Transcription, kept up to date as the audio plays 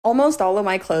Almost all of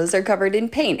my clothes are covered in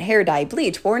paint, hair dye,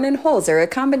 bleach, worn in holes, or a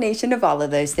combination of all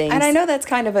of those things. And I know that's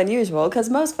kind of unusual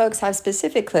because most folks have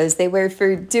specific clothes they wear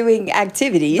for doing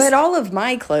activities, but all of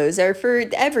my clothes are for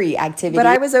every activity. But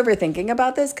I was overthinking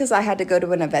about this because I had to go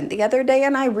to an event the other day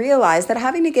and I realized that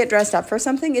having to get dressed up for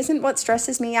something isn't what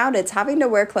stresses me out. It's having to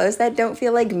wear clothes that don't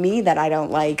feel like me that I don't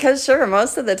like. Because sure,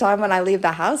 most of the time when I leave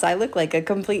the house, I look like a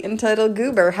complete and total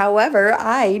goober. However,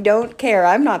 I don't care.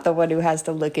 I'm not the one who has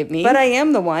to look at me, but I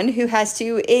am the one who has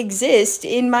to exist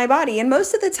in my body, and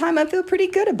most of the time I feel pretty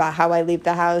good about how I leave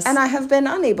the house, and I have been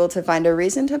unable to find a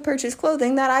reason to purchase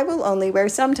clothing that I will only wear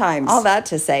sometimes. All that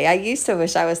to say, I used to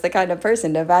wish I was the kind of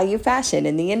person to value fashion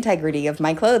and the integrity of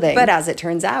my clothing, but as it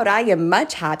turns out, I am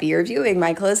much happier viewing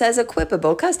my clothes as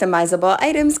equipable, customizable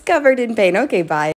items covered in paint. Okay, bye.